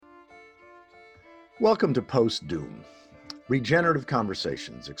Welcome to Post Doom, regenerative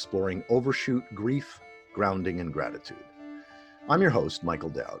conversations exploring overshoot, grief, grounding, and gratitude. I'm your host, Michael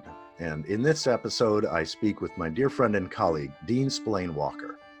Dowd, and in this episode, I speak with my dear friend and colleague, Dean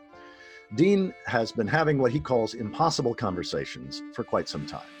Spillane-Walker. Dean has been having what he calls impossible conversations for quite some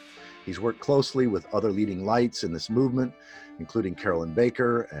time. He's worked closely with other leading lights in this movement, including Carolyn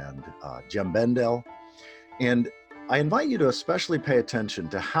Baker and Jem Bendell. And I invite you to especially pay attention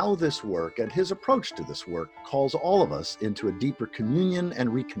to how this work and his approach to this work calls all of us into a deeper communion and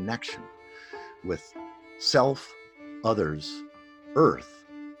reconnection with self, others, earth,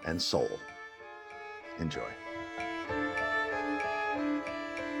 and soul. Enjoy.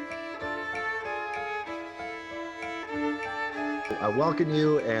 I welcome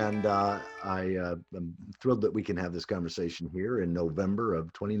you, and I'm thrilled that we can have this conversation here in November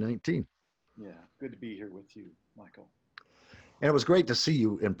of 2019. Yeah, good to be here with you, Michael. And it was great to see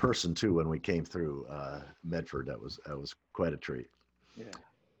you in person too when we came through Medford. That was quite a treat. Yeah.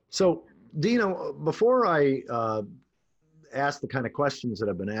 So, Dino, before I ask the kind of questions that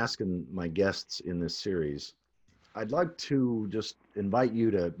I've been asking my guests in this series, I'd like to just invite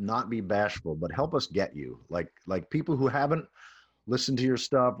you to not be bashful, but help us get you. Like people who haven't listened to your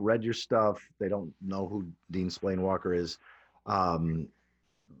stuff, read your stuff, they don't know who Dean Spillane-Walker is.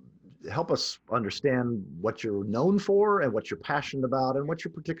 Help us understand what you're known for and what you're passionate about and what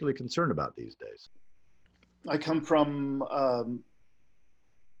you're particularly concerned about these days. I come from a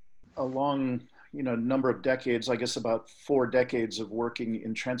long, number of decades, I guess about 4 decades of working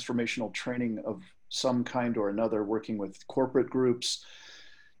in transformational training of some kind or another, working with corporate groups,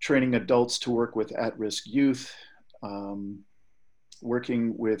 training adults to work with at-risk youth,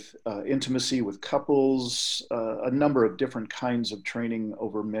 working with intimacy with couples, a number of different kinds of training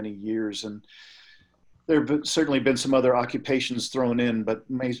over many years. And there have certainly been some other occupations thrown in, but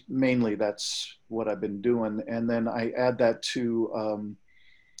mainly that's what I've been doing. And then I add that to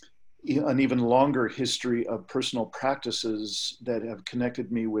an even longer history of personal practices that have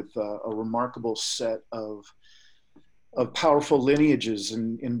connected me with a remarkable set of powerful lineages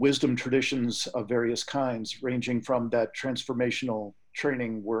and wisdom traditions of various kinds, ranging from that transformational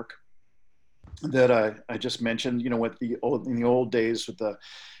training work that I just mentioned, in the old days with the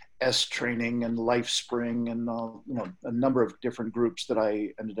S training and Life Spring and a number of different groups that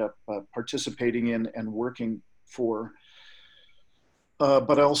I ended up participating in and working for,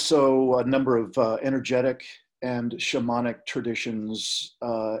 but also a number of energetic and shamanic traditions,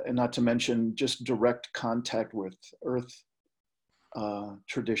 and not to mention just direct contact with earth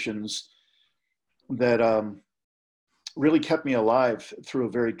traditions that really kept me alive through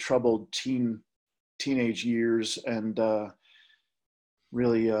a very troubled teenage years, and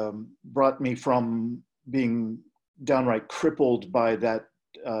really brought me from being downright crippled by that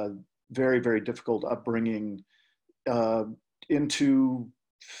very, very difficult upbringing into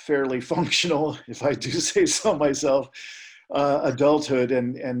fairly functional, if I do say so myself, adulthood,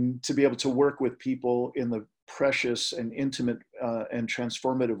 and to be able to work with people in the precious and intimate and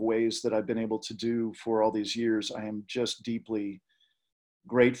transformative ways that I've been able to do for all these years. I am just deeply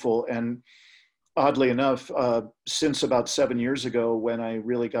grateful. And oddly enough, since about 7 years ago, when I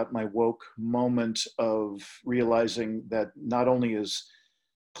really got my woke moment of realizing that not only is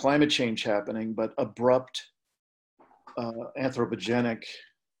climate change happening, but abrupt anthropogenic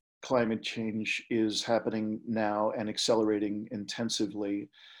climate change is happening now and accelerating intensively.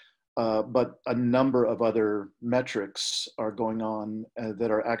 But a number of other metrics are going on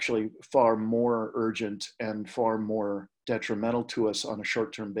that are actually far more urgent and far more detrimental to us on a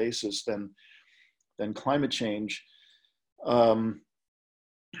short-term basis than climate change. I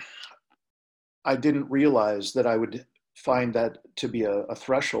didn't realize that I would find that to be a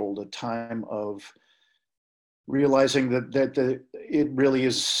threshold, a time of realizing that it really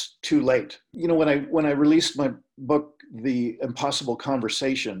is too late. When I released my book, The Impossible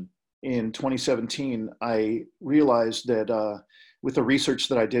Conversation, in 2017, I realized that with the research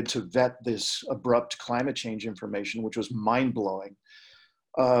that I did to vet this abrupt climate change information, which was mind-blowing,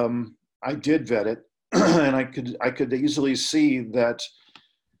 I did vet it, and I could easily see that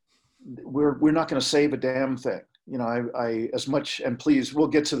we're not going to save a damn thing. I as much, and please, we'll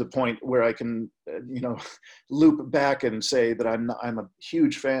get to the point where I can, loop back and say that I'm a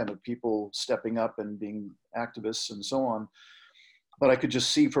huge fan of people stepping up and being activists and so on. But I could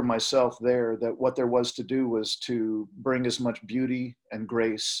just see for myself there that what there was to do was to bring as much beauty and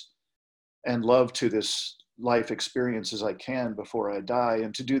grace and love to this life experience as I can before I die,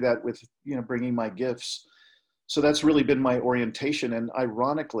 and to do that with, bringing my gifts. So that's really been my orientation. And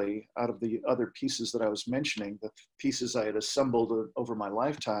ironically, out of the other pieces that I was mentioning, the pieces I had assembled over my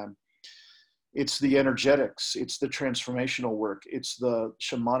lifetime, It's the energetics, it's the transformational work, it's the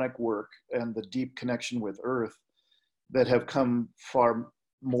shamanic work and the deep connection with earth that have come far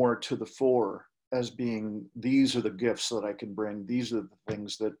more to the fore as being, these are the gifts that I can bring. These are the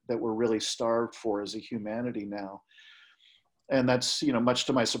things that we're really starved for as a humanity now. And that's, much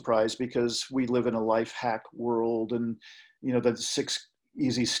to my surprise, because we live in a life hack world, and, the 6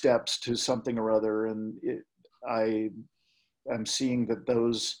 easy steps to something or other. And I'm seeing that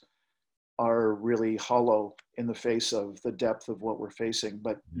those are really hollow in the face of the depth of what we're facing,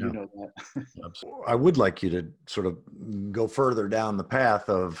 but Yeah. you know that. I would like you to sort of go further down the path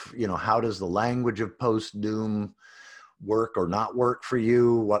of, how does the language of post-doom work or not work for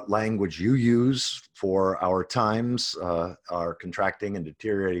you? What language you use for our times, our contracting and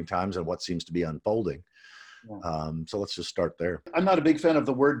deteriorating times, and what seems to be unfolding. Yeah. So let's just start there. I'm not a big fan of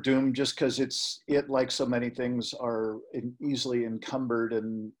the word doom, just because it, like so many things, are easily encumbered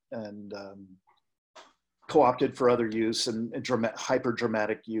and co-opted for other use and hyper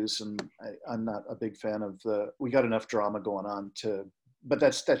dramatic use. And I'm not a big fan of we got enough drama going on but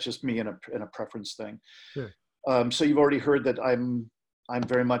that's just me in a preference thing. Sure. So you've already heard that I'm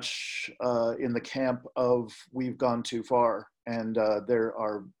very much in the camp of we've gone too far, and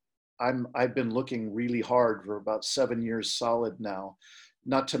I've been looking really hard for about 7 years solid now,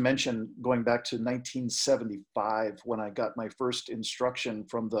 not to mention going back to 1975 when I got my first instruction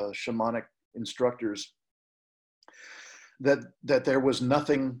from the shamanic instructors that there was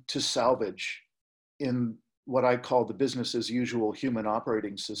nothing to salvage in what I call the business as usual human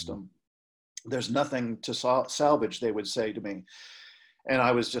operating system. There's nothing to salvage, they would say to me. And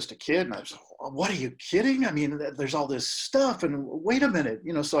I was just a kid, and I was, what, are you kidding? I mean, there's all this stuff, and wait a minute,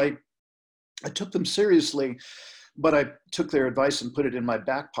 so I took them seriously, but I took their advice and put it in my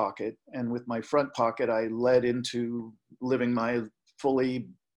back pocket. And with my front pocket, I led into living my fully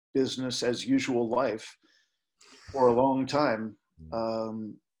business as usual life for a long time,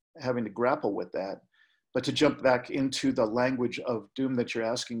 having to grapple with that. But to jump back into the language of doom that you're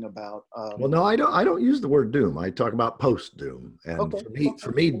asking about. Well, no, I don't use the word doom. I talk about post-doom. And okay.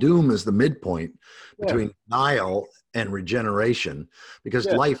 for me, doom is the midpoint between denial and regeneration, because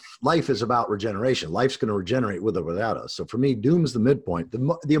life is about regeneration. Life's going to regenerate with or without us. So for me, doom is the midpoint,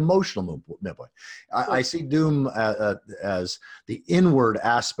 the emotional midpoint. I see doom as the inward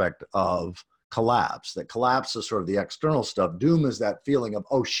aspect of collapse. That collapse is sort of the external stuff. Doom is that feeling of,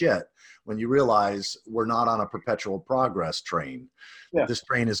 oh shit, when you realize we're not on a perpetual progress train. Yeah. This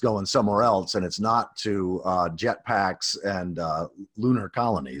train is going somewhere else, and it's not to jetpacks and lunar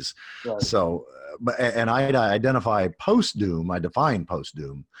colonies. Right. So, and I identify post-doom, I define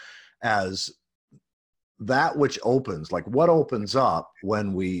post-doom as that which opens, like what opens up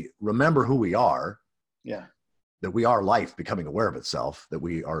when we remember who we are. Yeah. That we are life becoming aware of itself, that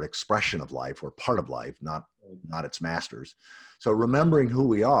we are an expression of life, we're part of life, not its masters. So remembering who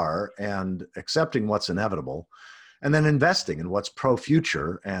we are and accepting what's inevitable, and then investing in what's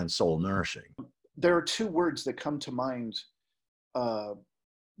pro-future and soul nourishing. There are 2 words that come to mind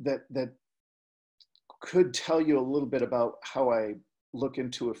that could tell you a little bit about how I look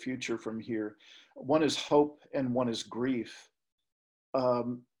into a future from here. One is hope and one is grief. I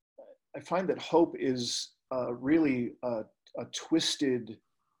find that hope is really a twisted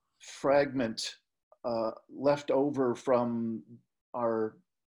fragment left over from our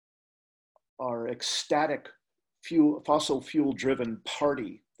ecstatic fossil fuel driven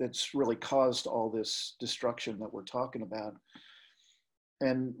party that's really caused all this destruction that we're talking about.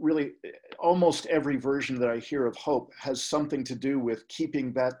 And really, almost every version that I hear of hope has something to do with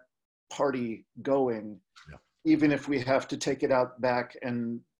keeping that party going. Yeah. Even if we have to take it out back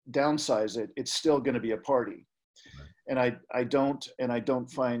and downsize it, it's still going to be a party. Right. And I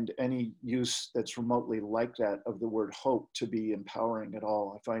don't find any use that's remotely like that of the word hope to be empowering at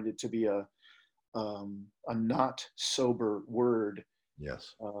all. I find it to be a not sober word.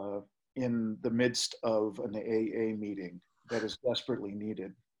 Yes. In the midst of an AA meeting that is desperately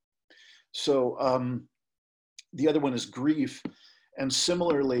needed. So the other one is grief, and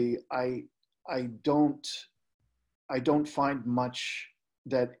similarly, I don't find much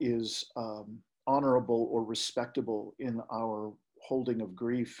that is honorable or respectable in our holding of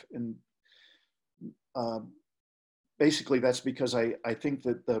grief. And basically that's because I think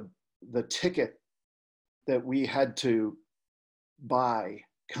that the ticket that we had to buy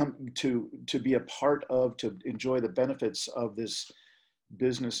to be a part of, to enjoy the benefits of this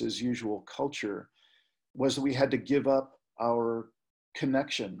business as usual culture, was that we had to give up our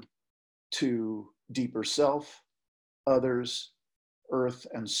connection to deeper self, others, earth,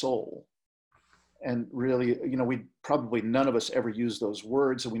 and soul. And really, we probably none of us ever used those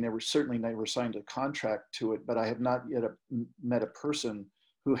words, and we certainly never signed a contract to it, but I have not yet met a person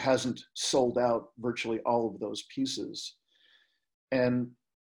who hasn't sold out virtually all of those pieces. And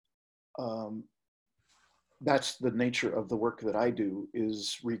that's the nature of the work that I do,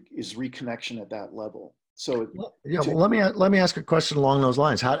 is reconnection at that level. So well, let me ask a question along those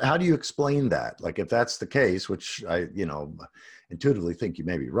lines. How do you explain that? Like, if that's the case, which I intuitively think you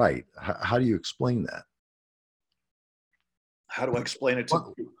may be right, how do you explain that? How do I explain it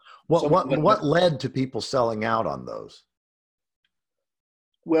to what led to people selling out on those?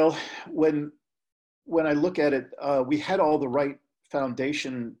 Well, when I look at it, we had all the right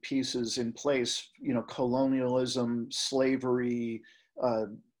foundation pieces in place, colonialism, slavery,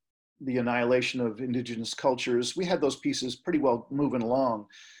 the annihilation of indigenous cultures. We had those pieces pretty well moving along,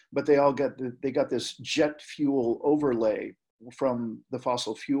 but they got this jet fuel overlay from the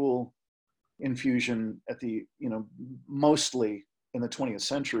fossil fuel infusion at the, mostly in the 20th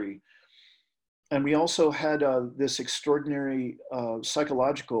century. And we also had this extraordinary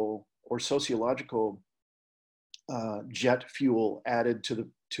psychological or sociological jet fuel added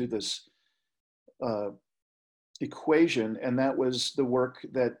to this equation, and that was the work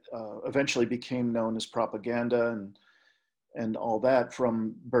that eventually became known as propaganda and all that,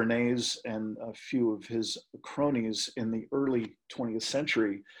 from Bernays and a few of his cronies in the early 20th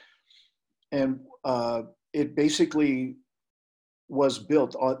century. And it basically was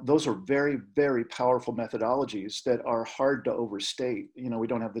built. Those are very, very powerful methodologies that are hard to overstate. We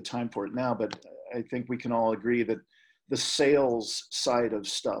don't have the time for it now, but I think we can all agree that the sales side of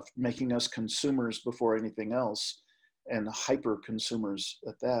stuff, making us consumers before anything else, and hyper consumers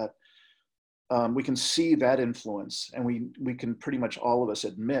at that, we can see that influence, and we can pretty much all of us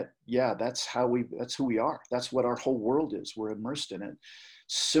admit, yeah, that's who we are. That's what our whole world is. We're immersed in it.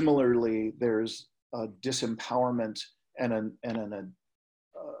 Similarly, there's a disempowerment and an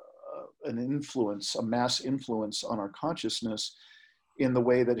influence, a mass influence on our consciousness in the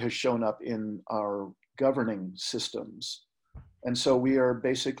way that has shown up in our governing systems. And so we are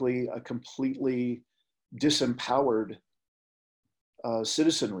basically a completely disempowered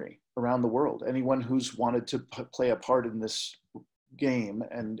citizenry around the world. Anyone who's wanted to play a part in this game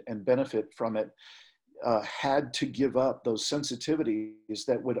and benefit from it had to give up those sensitivities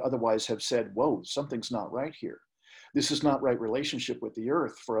that would otherwise have said, whoa, something's not right here. This is not right relationship with the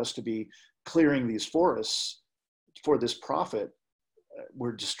earth for us to be clearing these forests for this profit.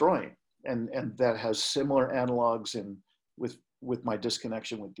 We're destroying. And that has similar analogs with my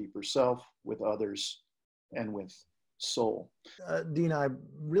disconnection with deeper self, with others, and with soul. Dean,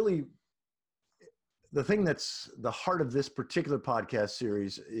 the thing that's the heart of this particular podcast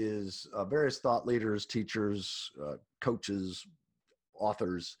series is various thought leaders, teachers, coaches,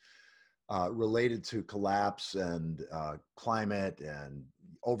 authors related to collapse and climate and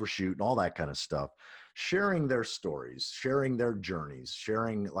overshoot and all that kind of stuff, sharing their stories, sharing their journeys,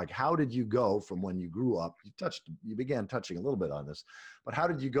 sharing, like, how did you go from when you grew up? You began touching a little bit on this, but how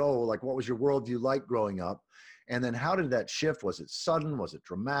did you go? Like, what was your worldview like growing up? And then how did that shift? Was it sudden? Was it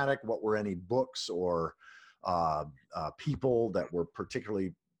dramatic? What were any books or people that were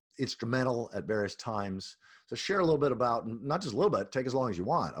particularly instrumental at various times? So share a little bit about, not just a little bit, take as long as you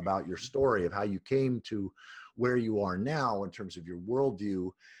want, about your story of how you came to where you are now in terms of your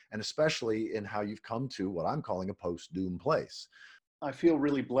worldview, and especially in how you've come to what I'm calling a post-doom place. I feel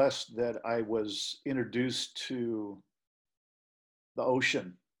really blessed that I was introduced to the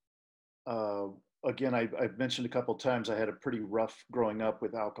ocean. Again, I've mentioned a couple of times I had a pretty rough growing up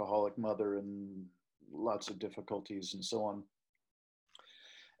with alcoholic mother and lots of difficulties and so on.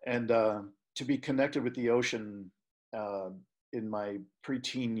 And to be connected with the ocean in my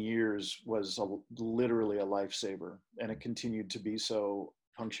preteen years was literally a lifesaver, and it continued to be so,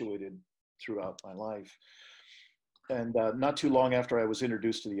 punctuated throughout my life. And not too long after I was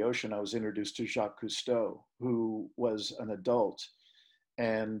introduced to the ocean, I was introduced to Jacques Cousteau, who was an adult,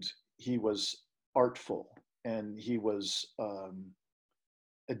 and he was artful, and he was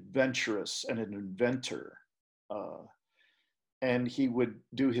adventurous and an inventor. And he would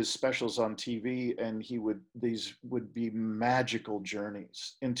do his specials on TV, and these would be magical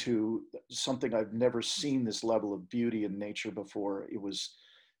journeys into something I've never seen, this level of beauty in nature before.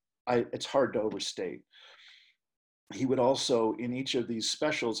 It's hard to overstate. He would also, in each of these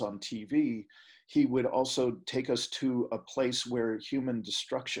specials on TV, he would also take us to a place where human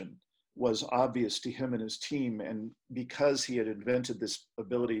destruction was obvious to him and his team. And because he had invented this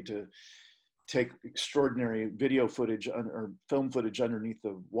ability to take extraordinary video footage or film footage underneath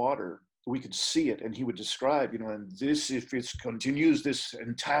the water, we could see it, and he would describe, and this, if it continues, this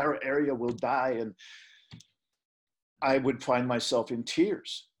entire area will die. And I would find myself in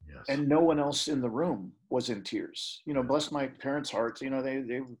tears. Yes. And no one else in the room was in tears. Bless my parents' hearts,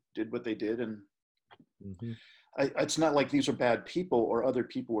 they did what they did. And Mm-hmm. it's not like these are bad people or other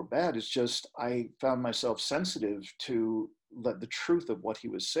people were bad. It's just I found myself sensitive to the truth of what he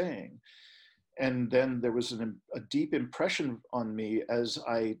was saying. And then there was a deep impression on me as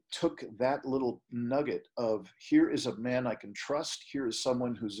I took that little nugget of, here is a man I can trust. Here is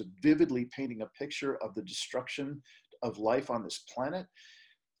someone who's vividly painting a picture of the destruction of life on this planet.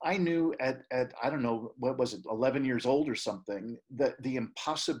 I knew at I don't know, what was it, 11 years old or something, that the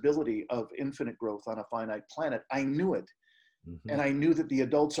impossibility of infinite growth on a finite planet, I knew it. Mm-hmm. And I knew that the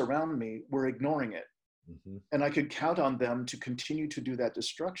adults around me were ignoring it. Mm-hmm. And I could count on them to continue to do that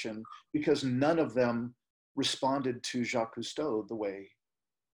destruction, because none of them responded to Jacques Cousteau the way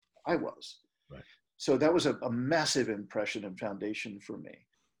I was. Right. So that was a massive impression and foundation for me.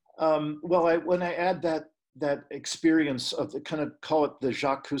 When I add that experience of the kind of, call it the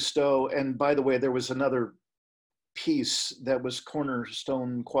Jacques Cousteau, and by the way, there was another piece that was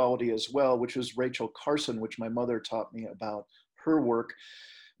cornerstone quality as well, which was Rachel Carson, which my mother taught me about her work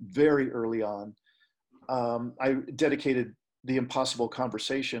very early on. I dedicated The Impossible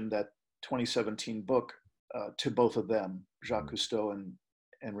Conversation, that 2017 book, to both of them, Jacques Cousteau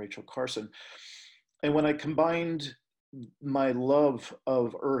and Rachel Carson. And when I combined my love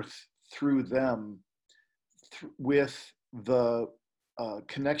of Earth through them with the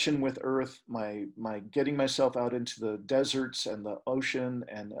connection with Earth, my getting myself out into the deserts and the ocean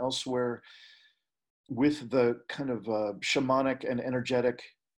and elsewhere, with the kind of shamanic and energetic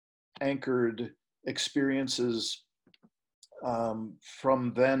anchored experiences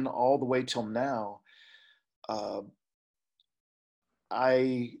from then all the way till now,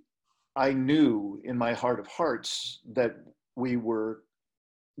 I knew in my heart of hearts that we were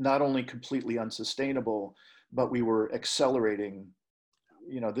not only completely unsustainable, but we were accelerating.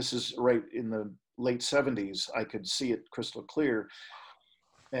 This is right in the late 70s. I could see it crystal clear.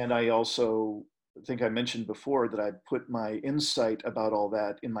 And I also think I mentioned before that I put my insight about all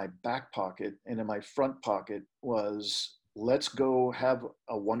that in my back pocket, and in my front pocket was, let's go have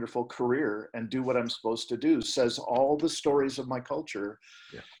a wonderful career and do what I'm supposed to do, says all the stories of my culture.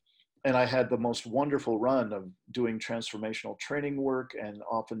 Yeah. And I had the most wonderful run of doing transformational training work, and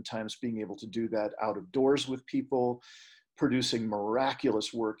oftentimes being able to do that out of doors with people, producing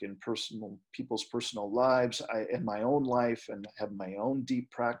miraculous work in people's personal lives, in my own life, and have my own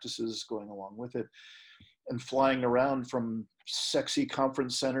deep practices going along with it, and flying around from sexy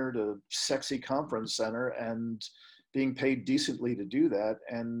conference center to sexy conference center, and being paid decently to do that.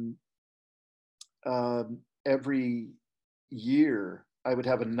 And every year I would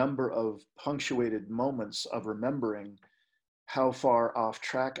have a number of punctuated moments of remembering how far off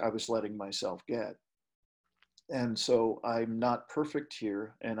track I was letting myself get. And so I'm not perfect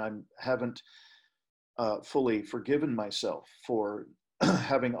here, and I haven't fully forgiven myself for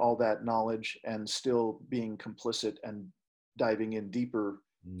having all that knowledge and still being complicit and diving in deeper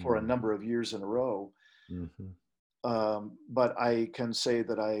for a number of years in a row. Mm-hmm. But I can say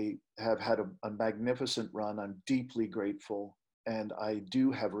that I have had a magnificent run. I'm deeply grateful, and I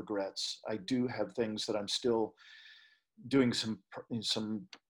do have regrets. I do have things that I'm still doing some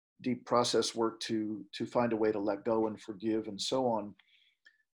deep process work to find a way to let go and forgive and so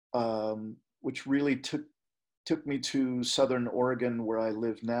on, which really took me to Southern Oregon, where I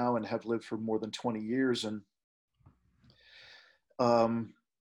live now and have lived for more than 20 years. And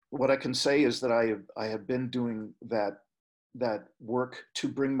what I can say is that I have been doing that work to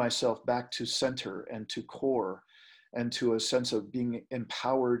bring myself back to center and to core, and to a sense of being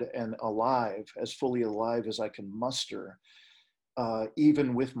empowered and alive, as fully alive as I can muster,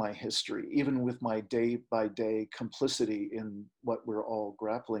 even with my history, even with my day-by-day complicity in what we're all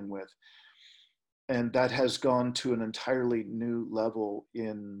grappling with. And that has gone to an entirely new level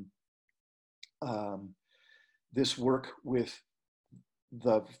in this work with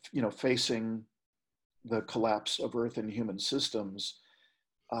the, facing the collapse of Earth and human systems.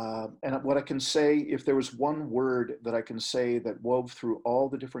 And what I can say, if there was one word that I can say that wove through all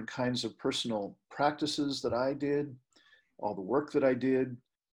the different kinds of personal practices that I did, all the work that I did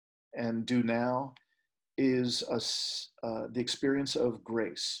and do now, is the experience of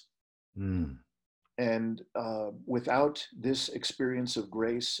grace. Mm. And without this experience of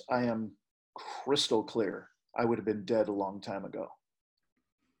grace, I am crystal clear, I would have been dead a long time ago.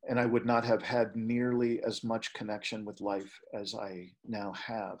 And I would not have had nearly as much connection with life as I now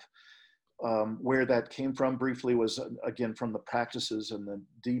have. Where that came from briefly was, again, from the practices and the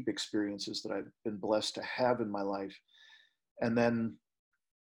deep experiences that I've been blessed to have in my life. And then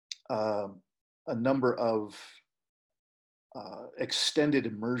a number of extended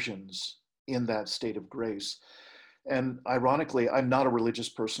immersions in that state of grace. And ironically, I'm not a religious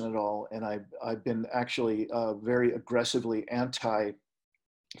person at all. And I've been actually very aggressively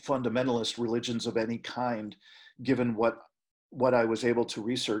anti-fundamentalist religions of any kind, given what I was able to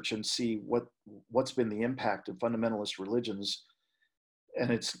research and see what's been the impact of fundamentalist religions. And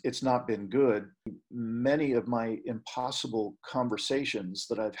it's not been good. Many of my impossible conversations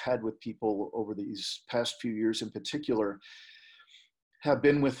that I've had with people over these past few years in particular have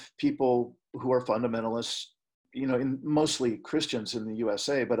been with people who are fundamentalists, mostly Christians in the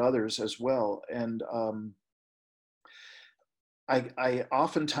USA, but others as well. And I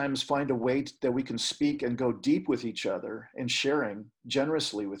oftentimes find a way that we can speak and go deep with each other and sharing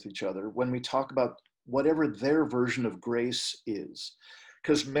generously with each other when we talk about whatever their version of grace is.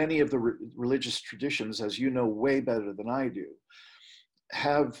 Because many of the religious traditions, as you know way better than I do,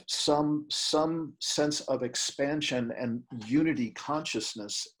 have some sense of expansion and unity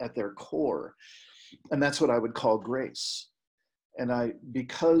consciousness at their core. And that's what I would call grace. And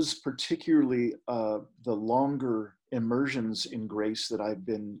because particularly the longer immersions in grace that I've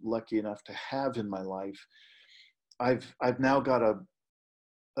been lucky enough to have in my life, I've now got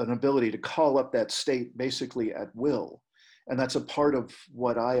an ability to call up that state basically at will. And that's a part of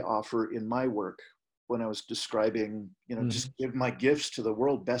what I offer in my work when I was describing, just give my gifts to the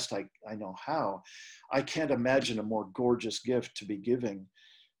world best I know how. I can't imagine a more gorgeous gift to be giving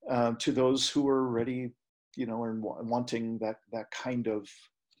to those who are ready, and wanting that kind of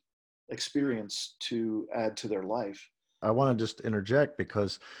experience to add to their life. I want to just interject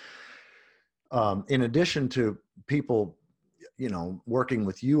because in addition to people, working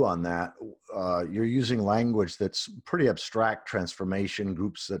with you on that, you're using language that's pretty abstract: transformation,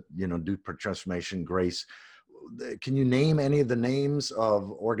 groups that, do transformation, grace. Can you name any of the names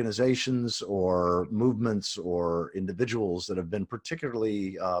of organizations or movements or individuals that have been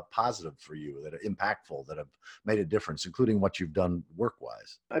particularly positive for you, that are impactful, that have made a difference, including what you've done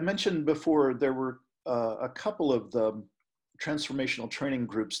work-wise? I mentioned before there were a couple of the transformational training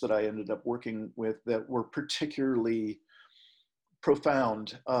groups that I ended up working with that were particularly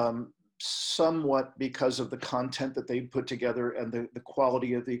profound, somewhat because of the content that they put together and the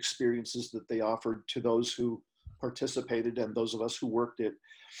quality of the experiences that they offered to those who participated and those of us who worked it.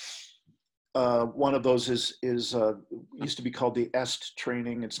 One of those is used to be called the EST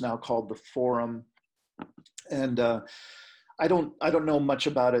training. It's now called the Forum. And I don't know much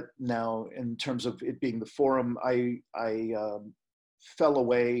about it now in terms of it being the Forum. I fell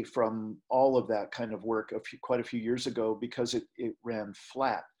away from all of that kind of work quite a few years ago because it ran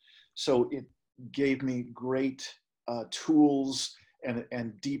flat. So it gave me great tools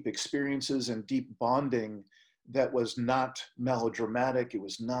and deep experiences and deep bonding that was not melodramatic. It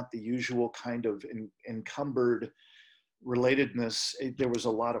was not the usual kind of encumbered relatedness. There was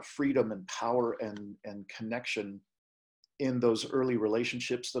a lot of freedom and power and connection in those early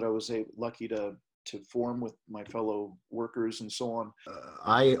relationships that I was lucky to form with my fellow workers and so on.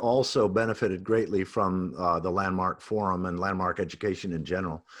 I also benefited greatly from the Landmark Forum and Landmark education in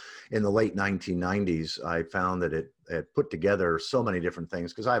general. In the late 1990s, I found that it put together so many different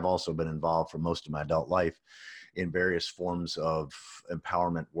things, because I've also been involved for most of my adult life in various forms of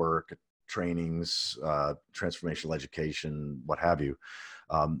empowerment work, trainings, transformational education, what have you.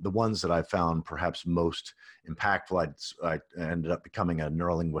 The ones that I found perhaps most impactful, I ended up becoming a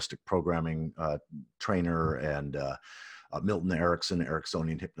neurolinguistic programming trainer, and Milton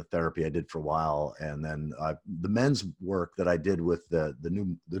Ericksonian hypnotherapy I did for a while. And then the men's work that I did with the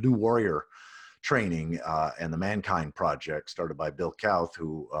new warrior training and the Mankind Project, started by Bill Kauth,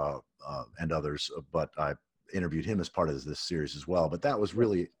 who and others, but I interviewed him as part of this series as well. But that was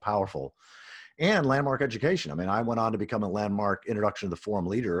really powerful. And Landmark education. I mean, I went on to become a Landmark Introduction to the Forum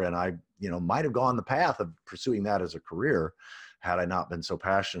leader, and I, might have gone the path of pursuing that as a career had I not been so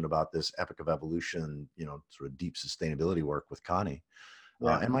passionate about this epic of evolution, sort of deep sustainability work with Connie.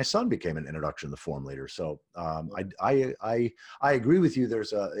 Yeah. And my son became an Introduction to the Forum leader. So I agree with you.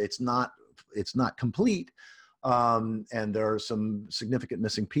 It's not complete. And there are some significant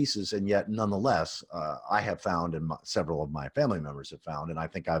missing pieces, and yet nonetheless, I have found, and several of my family members have found, and I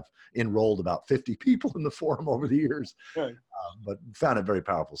think I've enrolled about 50 people in the Forum over the years, right. But found it very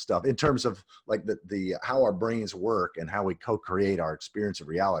powerful stuff in terms of like the how our brains work and how we co-create our experience of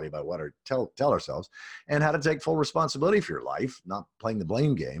reality by what we tell ourselves, and how to take full responsibility for your life, not playing the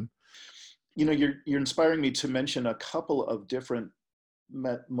blame game. You're inspiring me to mention a couple of different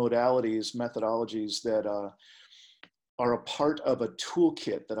modalities, methodologies that are a part of a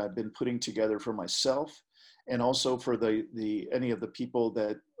toolkit that I've been putting together for myself, and also for any of the people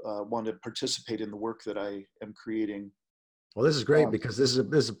that want to participate in the work that I am creating. Well, this is great because this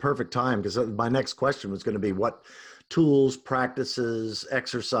is a perfect time, because my next question was going to be what tools, practices,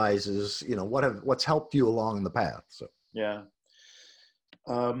 exercises, what's helped you along the path. So yeah,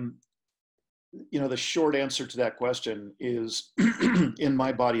 the short answer to that question is in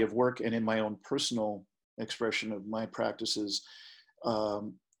my body of work and in my own personal expression of my practices,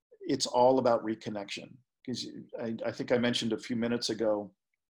 it's all about reconnection. Because I think I mentioned a few minutes ago,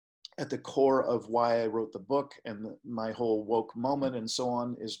 at the core of why I wrote the book and my whole woke moment and so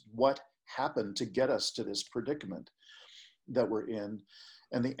on is what happened to get us to this predicament that we're in.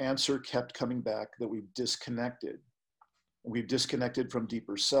 And the answer kept coming back that we've disconnected. We've disconnected from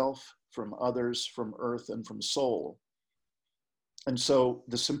deeper self, from others, from earth, and from soul. And so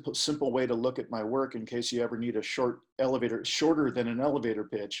the simple way to look at my work, in case you ever need a shorter than an elevator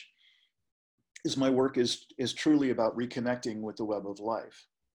pitch, is my work is truly about reconnecting with the web of life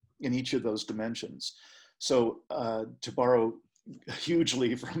in each of those dimensions. So to borrow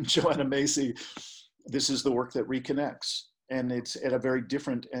hugely from Joanna Macy, this is the work that reconnects. And it's at a very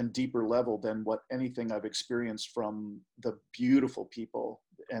different and deeper level than what anything I've experienced from the beautiful people.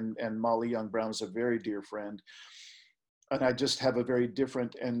 And Molly Young Brown is a very dear friend. And I just have a very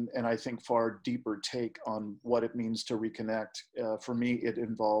different and I think far deeper take on what it means to reconnect. For me, it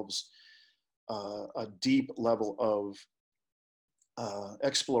involves a deep level of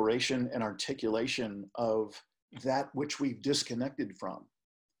exploration and articulation of that which we've disconnected from.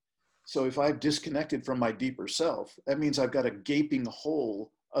 So if I've disconnected from my deeper self, that means I've got a gaping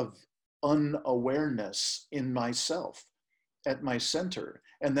hole of unawareness in myself at my center.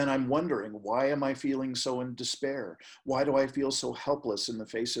 And then I'm wondering, why am I feeling so in despair? Why do I feel so helpless in the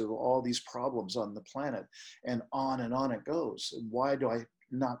face of all these problems on the planet? And on it goes. And why do I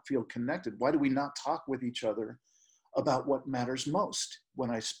not feel connected? Why do we not talk with each other about what matters most when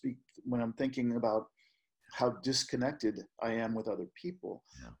I'm thinking about how disconnected I am with other people?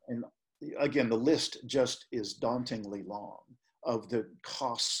 Yeah. And again, the list just is dauntingly long of the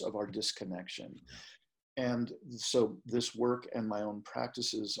costs of our disconnection. Yeah. And so this work and my own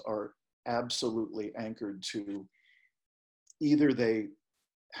practices are absolutely anchored to either they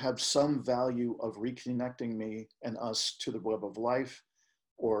have some value of reconnecting me and us to the web of life,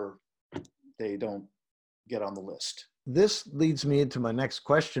 or they don't get on the list. This leads me into my next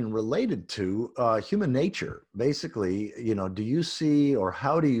question related to human nature. Basically, do you see, or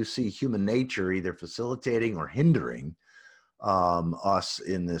how do you see human nature either facilitating or hindering us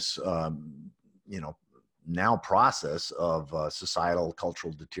in this, now process of societal,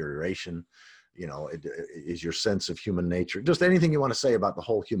 cultural deterioration? Is your sense of human nature, just anything you want to say about the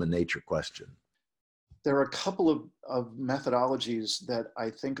whole human nature question? There are a couple of methodologies that I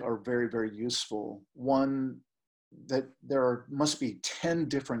think are very, very useful. One, that there must be 10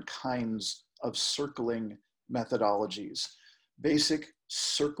 different kinds of circling methodologies. Basic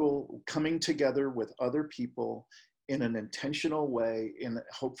circle, coming together with other people in an intentional way, in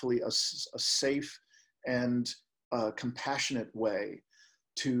hopefully a safe and compassionate way,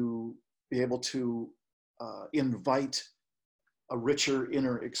 to be able to invite a richer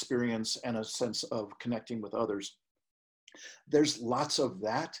inner experience and a sense of connecting with others. There's lots of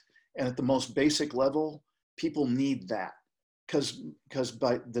that. And at the most basic level, people need that because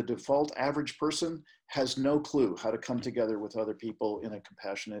by the default, average person has no clue how to come together with other people in a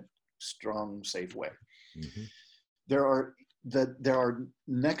compassionate, strong, safe way. Mm-hmm. There are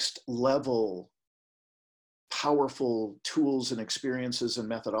next level powerful tools and experiences and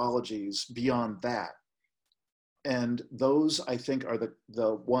methodologies beyond that. And those, I think, are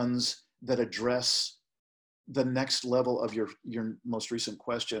the ones that address the next level of your most recent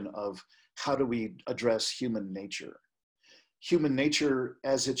question of how do we address human nature? Human nature,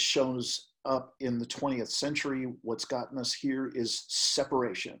 as it shows up in the 20th century, what's gotten us here is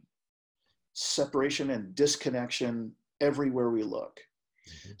separation and disconnection everywhere we look.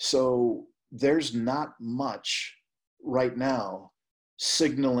 Mm-hmm. So there's not much right now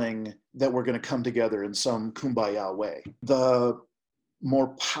signaling that we're going to come together in some kumbaya way. The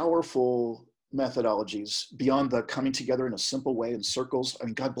more powerful methodologies beyond the coming together in a simple way in circles, I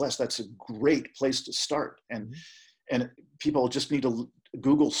mean, God bless, that's a great place to start. And people just need to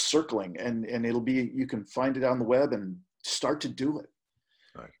Google circling and it'll be, you can find it on the web and start to do it.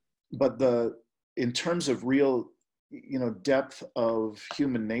 Right. But in terms of real, depth of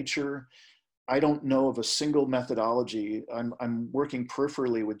human nature, I don't know of a single methodology. I'm working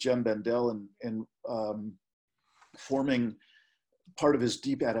peripherally with Jem Bendell and forming part of his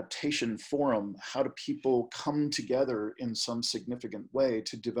deep adaptation forum, how do people come together in some significant way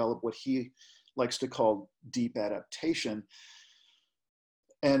to develop what he likes to call deep adaptation.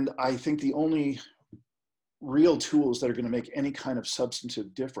 And I think the only real tools that are going to make any kind of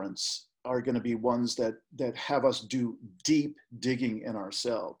substantive difference are going to be ones that have us do deep digging in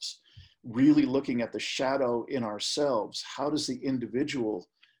ourselves, really looking at the shadow in ourselves. How does the individual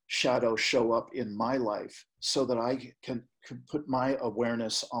shadow show up in my life, so that I can put my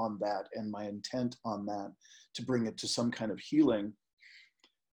awareness on that and my intent on that to bring it to some kind of healing.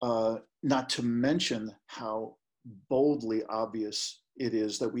 Not to mention how boldly obvious it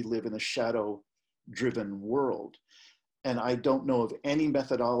is that we live in a shadow-driven world. And I don't know of any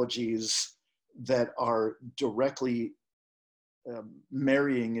methodologies that are directly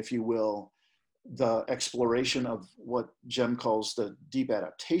marrying, if you will, the exploration of what Jem calls the deep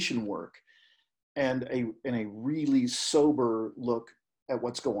adaptation work and a really sober look at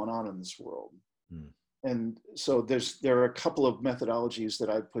what's going on in this world. Mm. And so there are a couple of methodologies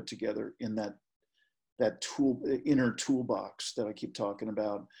that I've put together in that inner toolbox that I keep talking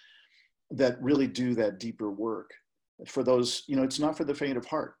about, that really do that deeper work. For those, it's not for the faint of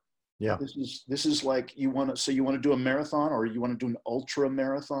heart. Yeah. This is like, you want to do a marathon, or you want to do an ultra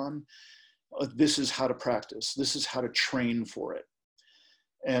marathon. This is how to practice. This is how to train for it.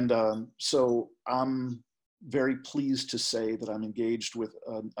 And so I'm very pleased to say that I'm engaged with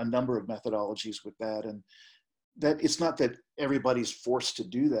a number of methodologies with that. And that it's not that everybody's forced to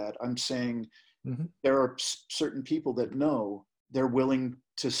do that. I'm saying there are certain people that know they're willing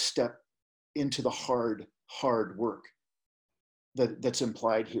to step into the hard work that's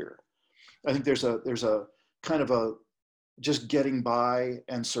implied here. I think there's a kind of a just getting by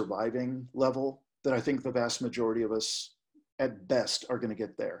and surviving level that I think the vast majority of us at best are going to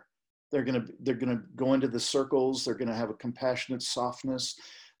get there. They're going to go into the circles. They're going to have a compassionate softness.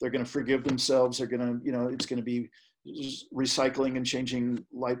 They're going to forgive themselves. They're going to, it's going to be recycling and changing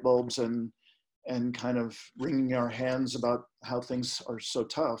light bulbs and kind of wringing our hands about how things are so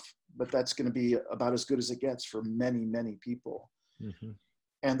tough. But that's going to be about as good as it gets for many, many people. Mm-hmm.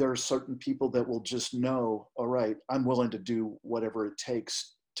 And there are certain people that will just know, all right, I'm willing to do whatever it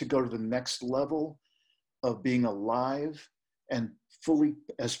takes to go to the next level of being alive and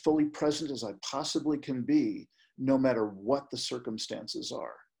as fully present as I possibly can be, no matter what the circumstances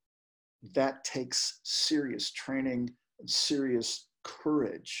are. That takes serious training and serious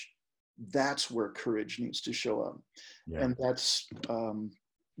courage. That's where courage needs to show up. Yeah. And that's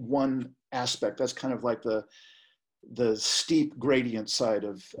one aspect. That's kind of like the steep gradient side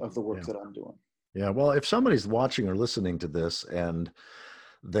of the work that I'm doing. Yeah. Well, if somebody's watching or listening to this and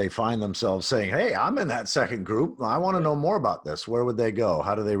they find themselves saying, hey, I'm in that second group, I want to know more about this, where would they go?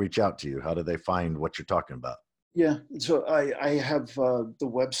 How do they reach out to you? How do they find what you're talking about? Yeah. So I have the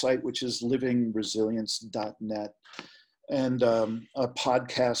website, which is livingresilience.net, and a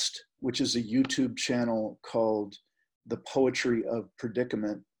podcast, which is a YouTube channel called The Poetry of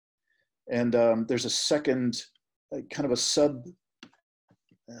Predicament. And there's a second kind of a sub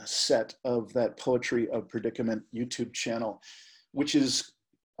set of that Poetry of Predicament YouTube channel, which is,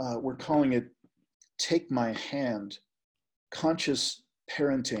 we're calling it Take My Hand, Conscious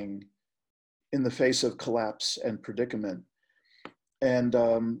Parenting in the Face of Collapse and Predicament. And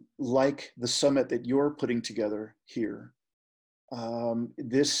like the summit that you're putting together here,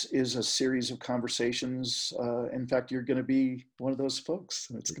 this is a series of conversations. In fact, you're going to be one of those folks.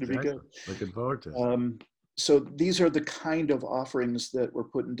 It's going to be good. Looking forward to it. So these are the kind of offerings that we're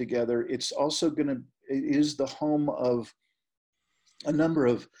putting together. It's also it is the home of a number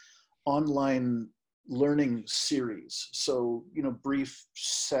of online learning series. So, brief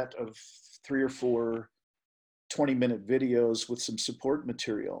set of 3 or 4 20-minute videos with some support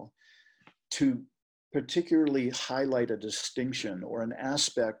material to particularly highlight a distinction or an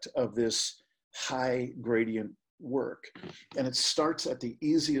aspect of this high gradient work. And it starts at the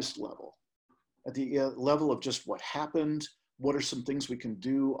easiest level, at the level of just what happened, what are some things we can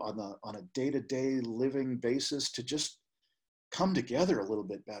do on a day-to-day living basis to just come together a little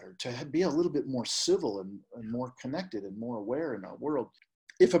bit better, to be a little bit more civil and more connected and more aware in our world.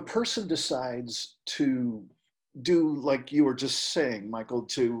 If a person decides to do, like you were just saying, Michael,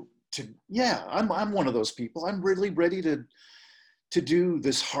 I'm one of those people. I'm really ready to do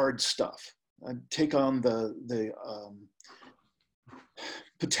this hard stuff. I take on the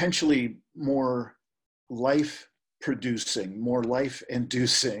potentially more life-producing, more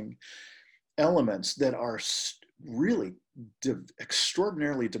life-inducing elements that are really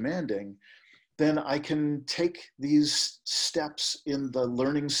extraordinarily demanding. Then I can take these steps in the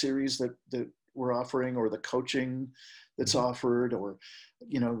learning series that we're offering, or the coaching that's offered, or,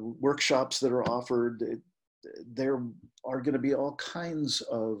 workshops that are offered. There are going to be all kinds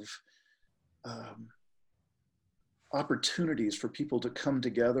of um, opportunities for people to come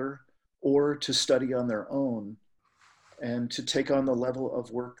together or to study on their own and to take on the level of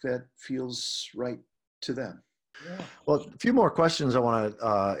work that feels right to them. Yeah. Well, a few more questions I want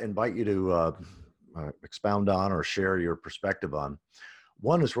to invite you to expound on or share your perspective on.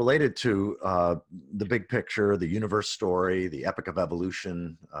 One is related to the big picture, the universe story, the epic of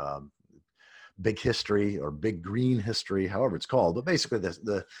evolution, big history or big green history, however it's called, but basically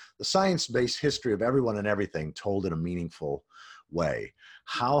the science-based history of everyone and everything told in a meaningful way.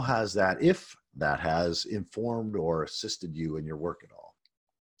 How has that, if that has, informed or assisted you in your work at all?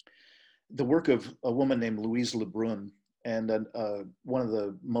 The work of a woman named Louise Lebrun, and one of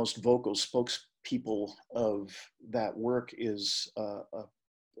the most vocal spokespeople of that work is an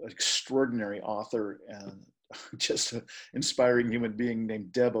extraordinary author and just an inspiring human being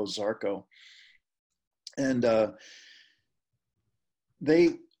named Deb Ozarko. And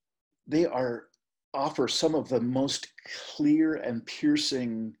they offer some of the most clear and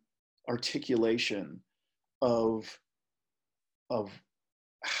piercing articulation of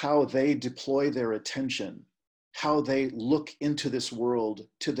how they deploy their attention, how they look into this world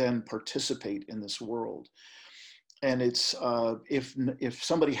to then participate in this world. And it's, if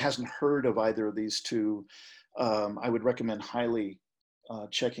somebody hasn't heard of either of these two, I would recommend highly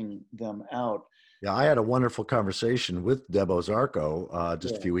checking them out. Yeah, I had a wonderful conversation with Deb Ozarko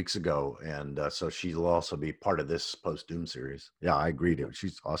just a few weeks ago, and so she'll also be part of this post-Doom series. Yeah, I agree.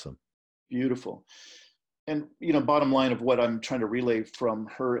 She's awesome. Beautiful. And, bottom line of what I'm trying to relay from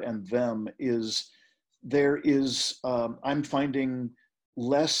her and them is there is, I'm finding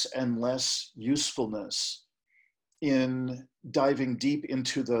less and less usefulness in diving deep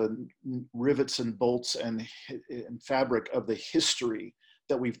into the rivets and bolts and fabric of the history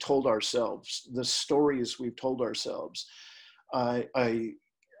that we've told ourselves, the stories we've told ourselves. I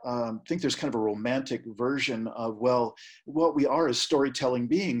think there's kind of a romantic version of, well, what we are is storytelling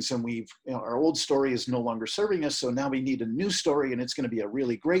beings, and our old story is no longer serving us, so now we need a new story, and it's going to be a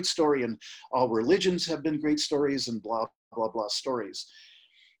really great story, and all religions have been great stories, and blah, blah, blah stories.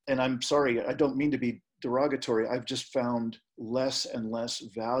 And I'm sorry, I don't mean to be derogatory. I've just found less and less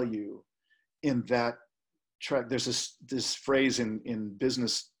value in that track. There's this phrase in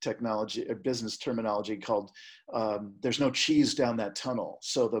business technology, or business terminology, called there's no cheese down that tunnel.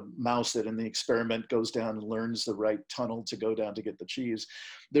 So the mouse that in the experiment goes down and learns the right tunnel to go down to get the cheese.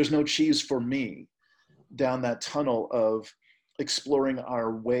 There's no cheese for me down that tunnel of exploring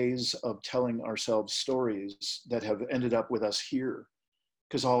our ways of telling ourselves stories that have ended up with us here.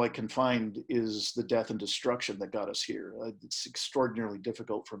 Because all I can find is the death and destruction that got us here. It's extraordinarily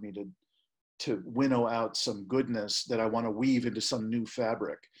difficult for me to winnow out some goodness that I want to weave into some new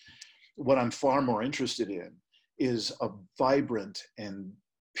fabric. What I'm far more interested in is a vibrant and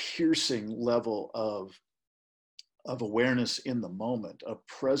piercing level of awareness in the moment, of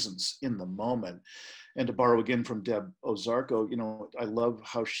presence in the moment. And to borrow again from Deb Ozarko, I love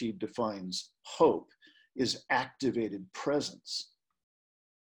how she defines hope is activated presence.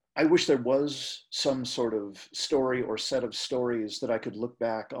 I wish there was some sort of story or set of stories that I could look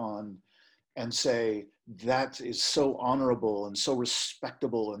back on and say, that is so honorable and so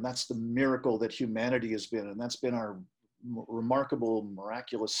respectable, and that's the miracle that humanity has been, and that's been our remarkable,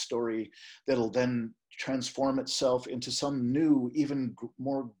 miraculous story that'll then transform itself into some new, even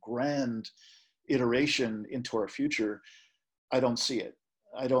more grand iteration into our future. I don't see it.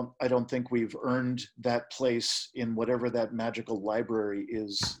 I don't think we've earned that place in whatever that magical library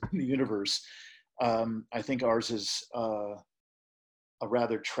is in the universe. I think ours is a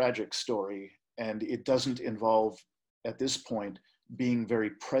rather tragic story, and it doesn't involve, at this point, being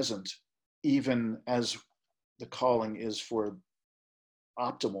very present, even as the calling is for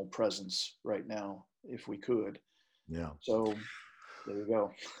optimal presence right now, if we could. Yeah. So there you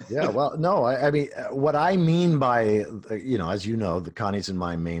go. Yeah, well, no, I mean, what I mean by, as you know, the Connie's in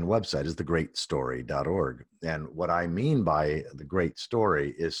my main website is thegreatstory.org. And what I mean by the great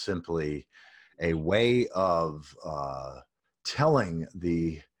story is simply a way of telling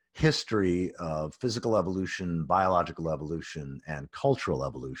the history of physical evolution, biological evolution, and cultural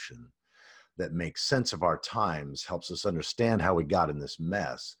evolution that makes sense of our times, helps us understand how we got in this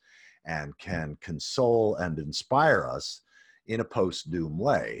mess, and can console and inspire us in a post-Doom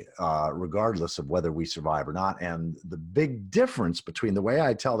way, regardless of whether we survive or not. And the big difference between the way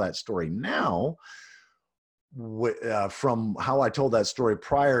I tell that story now from how I told that story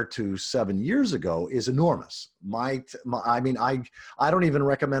prior to 7 years ago is enormous. I mean, I don't even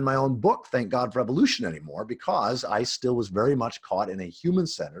recommend my own book, Thank God for Evolution, anymore, because I still was very much caught in a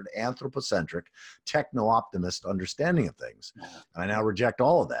human-centered, anthropocentric, techno-optimist understanding of things. And I now reject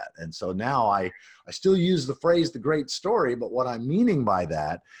all of that. And so now I still use the phrase, the great story, but what I'm meaning by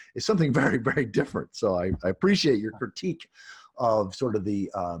that is something very, very different. So I appreciate your critique of sort of the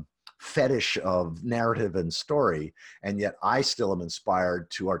fetish of narrative and story, and yet I still am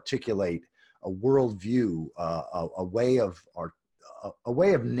inspired to articulate a worldview, a way of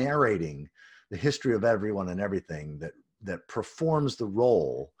narrating the history of everyone and everything that performs the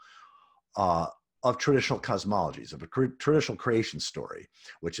role of traditional cosmologies, of a traditional creation story,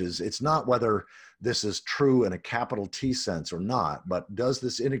 which is, it's not whether this is true in a capital T sense or not, but does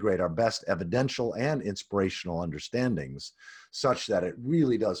this integrate our best evidential and inspirational understandings such that it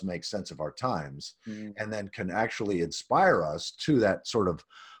really does make sense of our times, and then can actually inspire us to that sort of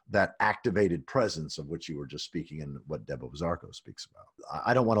that activated presence of which you were just speaking and what Debo Zarko speaks about.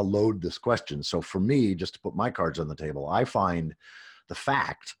 I don't want to load this question. So for me, just to put my cards on the table, I find the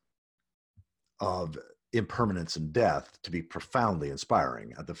fact of impermanence and death to be profoundly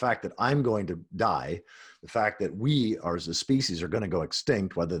inspiring. The fact that I'm going to die, the fact that we as a species are going to go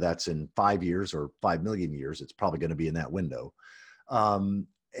extinct, whether that's in 5 years or 5 million years, it's probably going to be in that window. I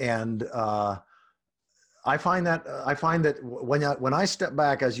find that when I step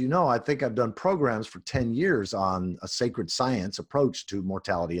back, as you know, I think I've done programs for 10 years on a sacred science approach to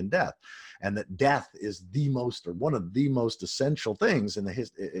mortality and death, and that death is the most, or one of the most essential things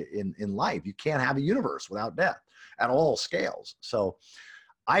in life. You can't have a universe without death at all scales. So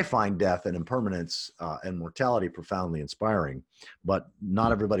I find death and impermanence and mortality profoundly inspiring, but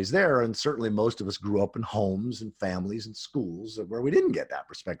not everybody's there. And certainly most of us grew up in homes and families and schools where we didn't get that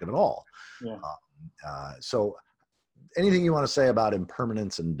perspective at all. Yeah. So anything you want to say about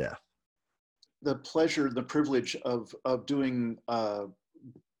impermanence and death? The pleasure, the privilege of doing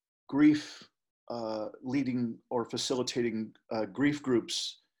grief, leading or facilitating grief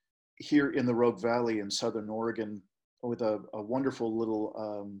groups here in the Rogue Valley in Southern Oregon with a wonderful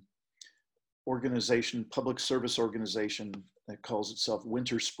little organization, public service organization that calls itself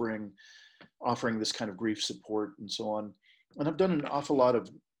Winter Spring, offering this kind of grief support and so on. And I've done an awful lot of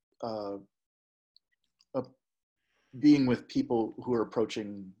being with people who are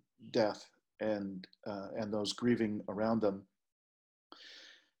approaching death and those grieving around them.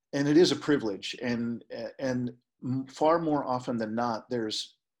 And it is a privilege, and far more often than not,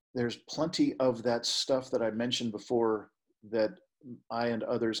 there's plenty of that stuff that I mentioned before that I and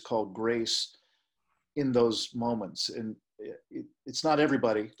others call grace in those moments. And it's not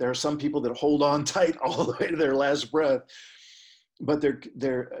everybody. There are some people that hold on tight all the way to their last breath, but they're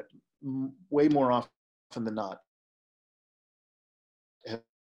way more often than not have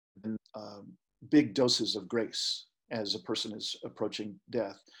big doses of grace as a person is approaching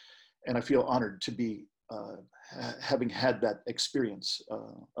death. And I feel honored to be having had that experience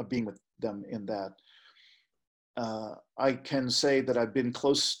of being with them in that. I can say that I've been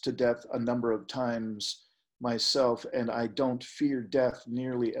close to death a number of times myself, and I don't fear death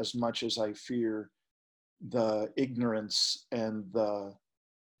nearly as much as I fear the ignorance and the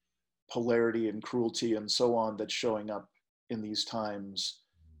polarity and cruelty and so on that's showing up in these times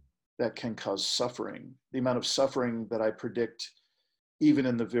that can cause suffering. The amount of suffering that I predict, even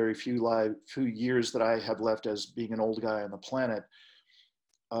in the very few years that I have left as being an old guy on the planet,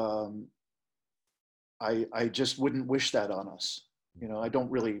 I just wouldn't wish that on us. You know, I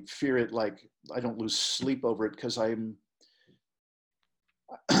don't really fear it. Like, I don't lose sleep over it, because I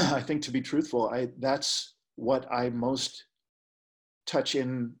think, to be truthful, that's what I most touch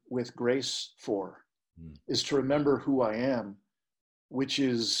in with grace for, is to remember who I am, which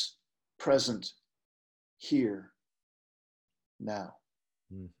is present here now.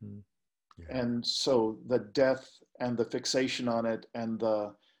 Mm-hmm. Yeah. And so the death and the fixation on it and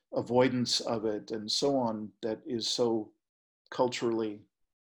the avoidance of it and so on, that is so culturally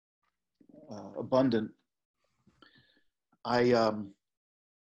abundant. I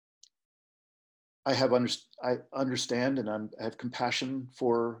understand, and I have compassion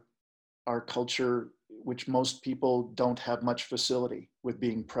for our culture, which most people don't have much facility with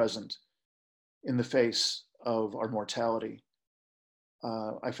being present in the face of our mortality.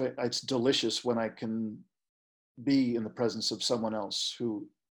 I find it's delicious when I can be in the presence of someone else who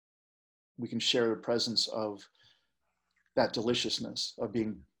we can share the presence of that deliciousness of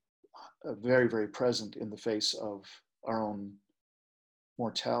being very, very present in the face of our own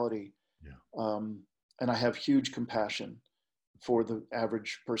mortality. Yeah. And I have huge compassion for the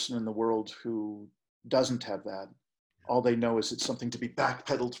average person in the world who doesn't have that. All they know is it's something to be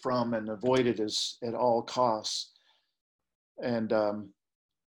backpedaled from and avoided at all costs. And I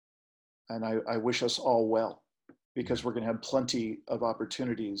wish us all well, because we're going to have plenty of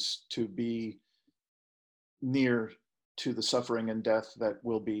opportunities to be near to the suffering and death that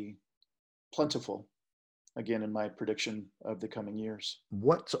will be plentiful, again, in my prediction of the coming years.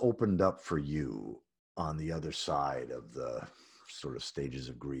 What's opened up for you on the other side of the sort of stages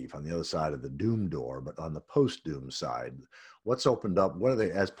of grief, on the other side of the doom door, but on the post-doom side, what's opened up? What are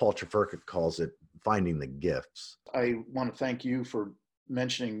they, as Paul Chafurka calls it, finding the gifts? I want to thank you for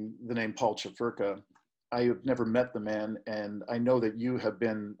mentioning the name Paul Chafurka. I have never met the man, and I know that you have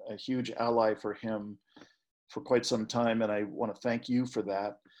been a huge ally for him for quite some time, and I want to thank you for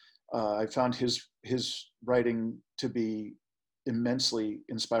that. I found his writing to be immensely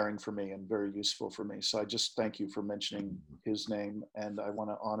inspiring for me and very useful for me. So I just thank you for mentioning his name, and I want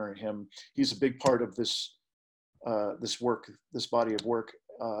to honor him. He's a big part of this work, this body of work.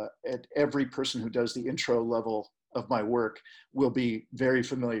 And every person who does the intro level of my work will be very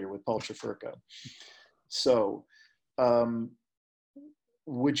familiar with Paul Chafurka. So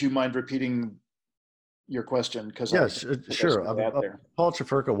would you mind repeating your question? Because Yes, sure. Paul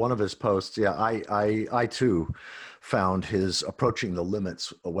Chafurka, one of his posts, yeah, I too found his Approaching the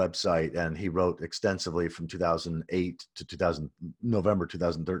Limits website, and he wrote extensively from 2008 to November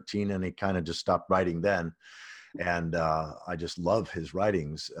 2013, and he kind of just stopped writing then. And I just love his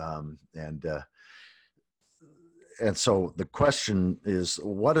writings. And so the question is,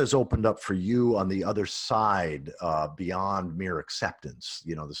 what has opened up for you on the other side, beyond mere acceptance?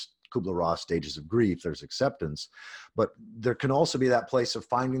 You know, the Kubler-Ross stages of grief, there's acceptance, but there can also be that place of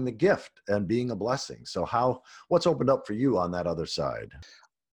finding the gift and being a blessing. So what's opened up for you on that other side?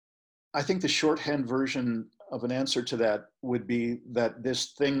 I think the shorthand version of an answer to that would be that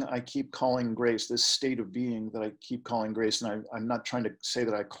this thing I keep calling grace, this state of being that I keep calling grace, and I'm not trying to say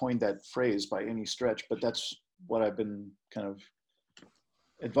that I coined that phrase by any stretch, but that's what I've been kind of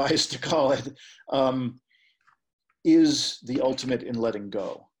advised to call it, is the ultimate in letting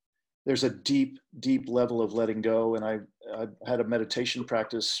go. There's a deep, deep level of letting go. And I've had a meditation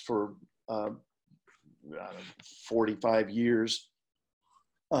practice for 45 years.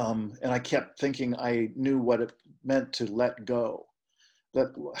 And I kept thinking I knew what it meant to let go.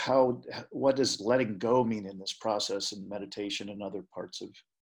 What does letting go mean in this process in meditation and other parts of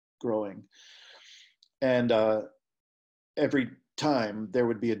growing? And every time there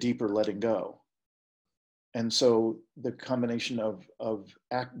would be a deeper letting go. And so the combination of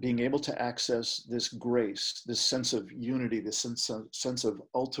being able to access this grace, this sense of unity, this sense of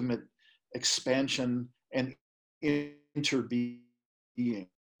ultimate expansion and interbeing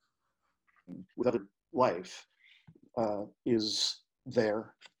with other life, is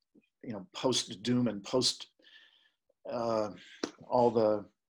there, you know, post doom and post all the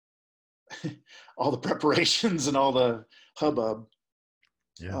all the preparations and all the hubbub.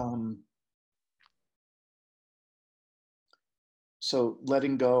 Yeah. So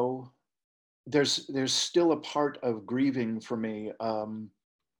letting go, there's still a part of grieving for me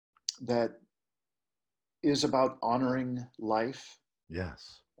that is about honoring life.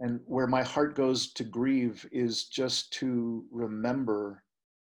 Yes. And where my heart goes to grieve is just to remember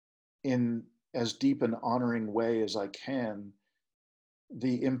in as deep an honoring way as I can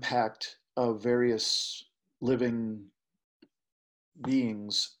the impact of various living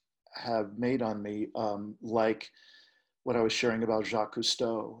beings have made on me, like what I was sharing about Jacques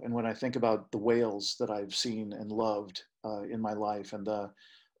Cousteau. And when I think about the whales that I've seen and loved in my life, and the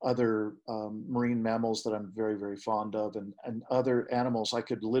other marine mammals that I'm very, very fond of, and other animals, I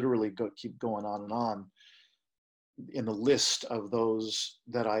could literally keep going on and on in the list of those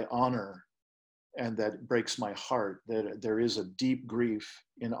that I honor, and that breaks my heart, that there is a deep grief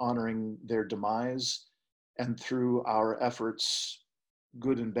in honoring their demise. And through our efforts,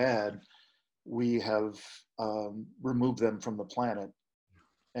 good and bad, we have removed them from the planet.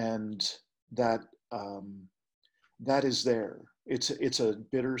 And that is there. It's a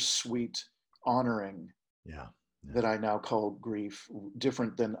bittersweet honoring, Yeah. that I now call grief,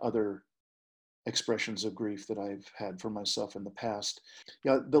 different than other expressions of grief that I've had for myself in the past.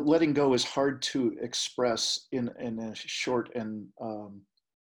 Yeah, the letting go is hard to express in a short and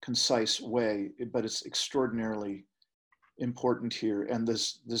concise way, but it's extraordinarily important here. And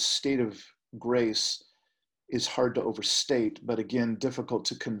this state of grace is hard to overstate, but again, difficult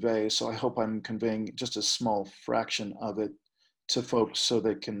to convey. So I hope I'm conveying just a small fraction of it to folks so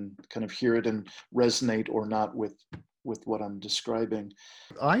they can kind of hear it and resonate or not with what I'm describing.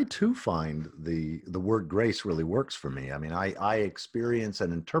 I too find the word grace really works for me. I mean, I experience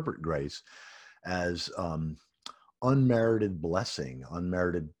and interpret grace as unmerited blessing,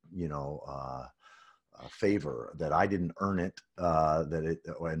 unmerited, favor, that I didn't earn it,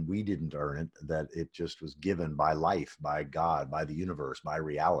 and we didn't earn it, that it just was given by life, by God, by the universe, by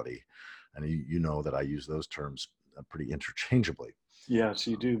reality. And you know that I use those terms pretty interchangeably. Yes,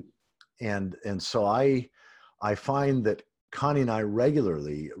 you do. And so I find that Connie and I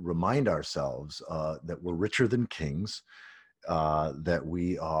regularly remind ourselves that we're richer than kings, that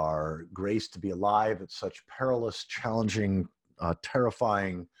we are graced to be alive at such perilous, challenging,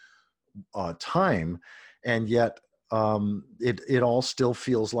 terrifying time, and yet it all still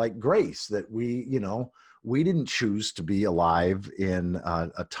feels like grace, that we didn't choose to be alive in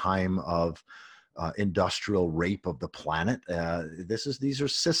a time of industrial rape of the planet. These are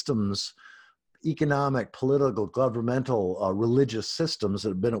systems, economic, political, governmental, religious systems that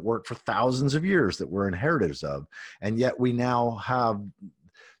have been at work for thousands of years that we're inheritors of. And yet we now have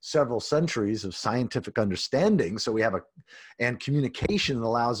several centuries of scientific understanding. So we have and communication that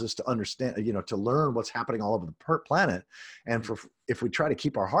allows us to understand, to learn what's happening all over the planet. And if we try to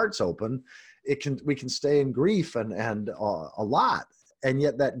keep our hearts open, we can stay in grief and a lot. And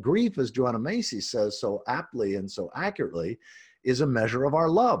yet that grief, as Joanna Macy says so aptly and so accurately, is a measure of our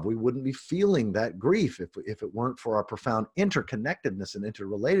love. We wouldn't be feeling that grief if it weren't for our profound interconnectedness and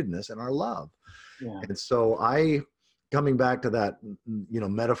interrelatedness and our love. Yeah. And so coming back to that,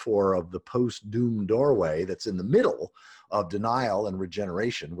 metaphor of the post-doom doorway that's in the middle of denial and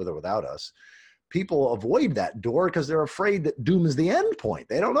regeneration, with or without us, people avoid that door because they're afraid that doom is the end point.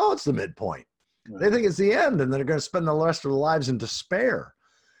 They don't know it's the midpoint. Right. They think it's the end, and they're going to spend the rest of their lives in despair.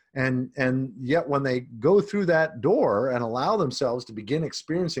 And yet when they go through that door and allow themselves to begin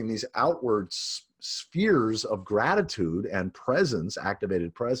experiencing these outward spheres of gratitude and presence,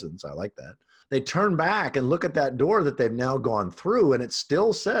 activated presence, I like that, they turn back and look at that door that they've now gone through, and it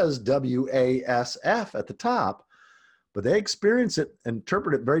still says WASF at the top, but they experience it,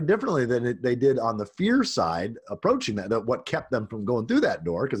 interpret it very differently than they did on the fear side, approaching that what kept them from going through that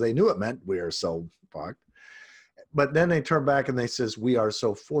door, because they knew it meant we are so fucked. But then they turn back and they says, we are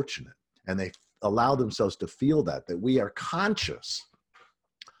so fortunate. And they allow themselves to feel that we are conscious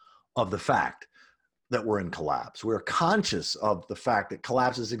of the fact that we're in collapse. We're conscious of the fact that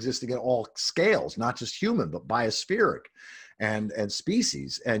collapse is existing at all scales, not just human, but biospheric and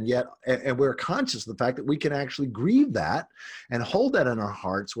species. And yet, and we're conscious of the fact that we can actually grieve that and hold that in our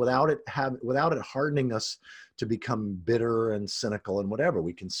hearts without it hardening us to become bitter and cynical and whatever.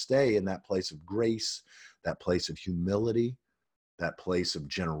 We can stay in that place of grace, that place of humility, that place of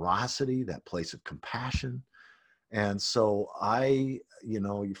generosity, that place of compassion. And so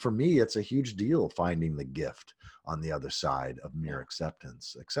for me, it's a huge deal finding the gift on the other side of mere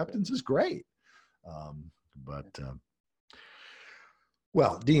acceptance. Acceptance is great.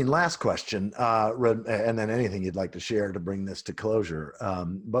 Well, Dean, last question, and then anything you'd like to share to bring this to closure.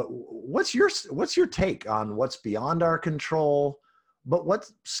 But what's your take on what's beyond our control, but what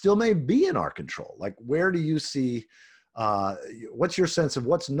still may be in our control? Like, where do you see, what's your sense of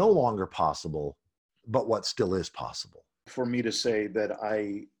what's no longer possible, but what still is possible? For me to say that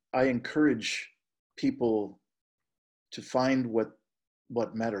I encourage people to find what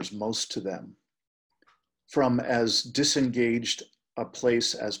matters most to them, from as disengaged a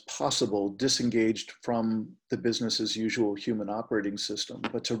place as possible, disengaged from the business as usual human operating system,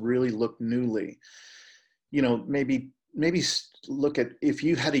 but to really look newly. Maybe look at, if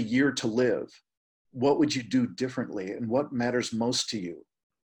you had a year to live, what would you do differently and what matters most to you?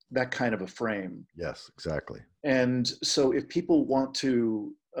 That kind of a frame. Yes, exactly. And so if people want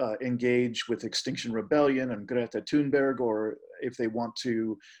to engage with Extinction Rebellion and Greta Thunberg, or if they want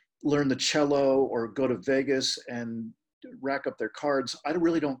to learn the cello or go to Vegas and rack up their cards, I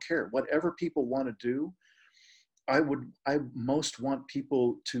really don't care. Whatever people want to do, I most want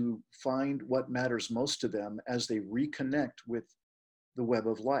people to find what matters most to them as they reconnect with the web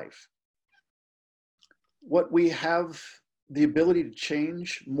of life. What we have the ability to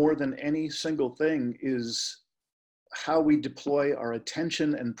change more than any single thing is how we deploy our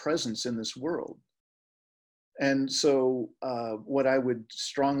attention and presence in this world. And so what I would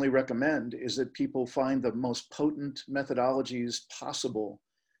strongly recommend is that people find the most potent methodologies possible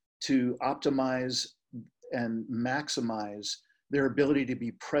to optimize and maximize their ability to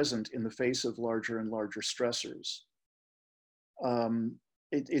be present in the face of larger and larger stressors.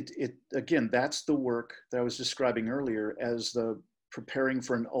 Again, that's the work that I was describing earlier as the preparing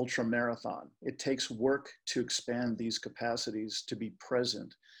for an ultra marathon. It takes work to expand these capacities to be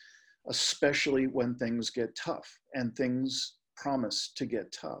present, especially when things get tough, and things promise to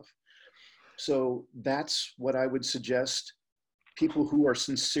get tough. So that's what I would suggest people who are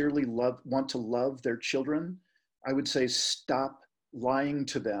sincerely want to love their children, I would say stop lying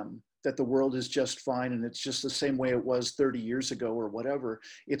to them that the world is just fine and it's just the same way it was 30 years ago or whatever.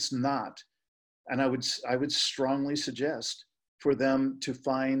 It's not. And I would strongly suggest for them to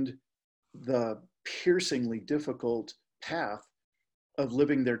find the piercingly difficult path of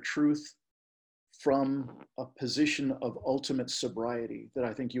living their truth from a position of ultimate sobriety that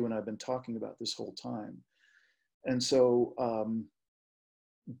I think you and I have been talking about this whole time. And so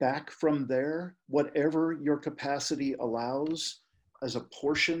back from there, whatever your capacity allows as a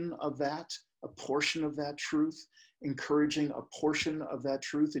portion of that truth, encouraging a portion of that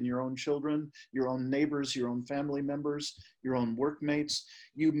truth in your own children, your own neighbors, your own family members, your own workmates.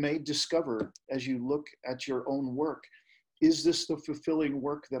 You may discover as you look at your own work, is this the fulfilling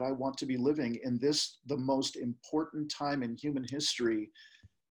work that I want to be living in this, the most important time in human history?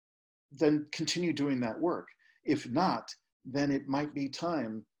 Then continue doing that work. If not, then it might be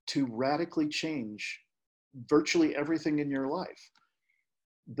time to radically change virtually everything in your life.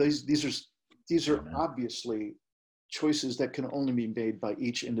 These are obviously choices that can only be made by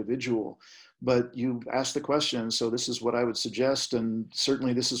each individual. But you asked the question, so this is what I would suggest, and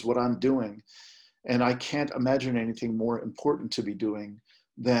certainly this is what I'm doing. And I can't imagine anything more important to be doing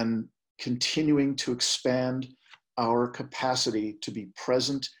than continuing to expand our capacity to be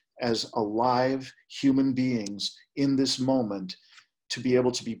present as alive human beings in this moment, to be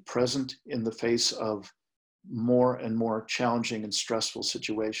able to be present in the face of more and more challenging and stressful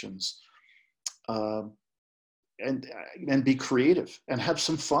situations, and be creative and have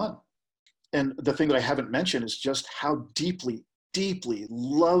some fun. And the thing that I haven't mentioned is just how deeply, deeply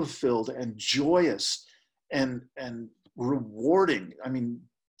love-filled and joyous and rewarding, I mean,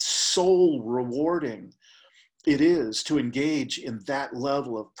 soul rewarding it is to engage in that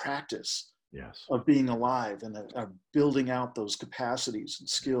level of practice. Yes. Of being alive and of building out those capacities and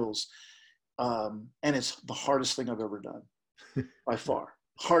skills. And it's the hardest thing I've ever done, by far.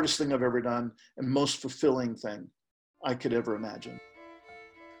 Hardest thing I've ever done and most fulfilling thing I could ever imagine.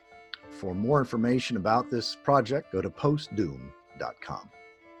 For more information about this project, go to postdoom.com.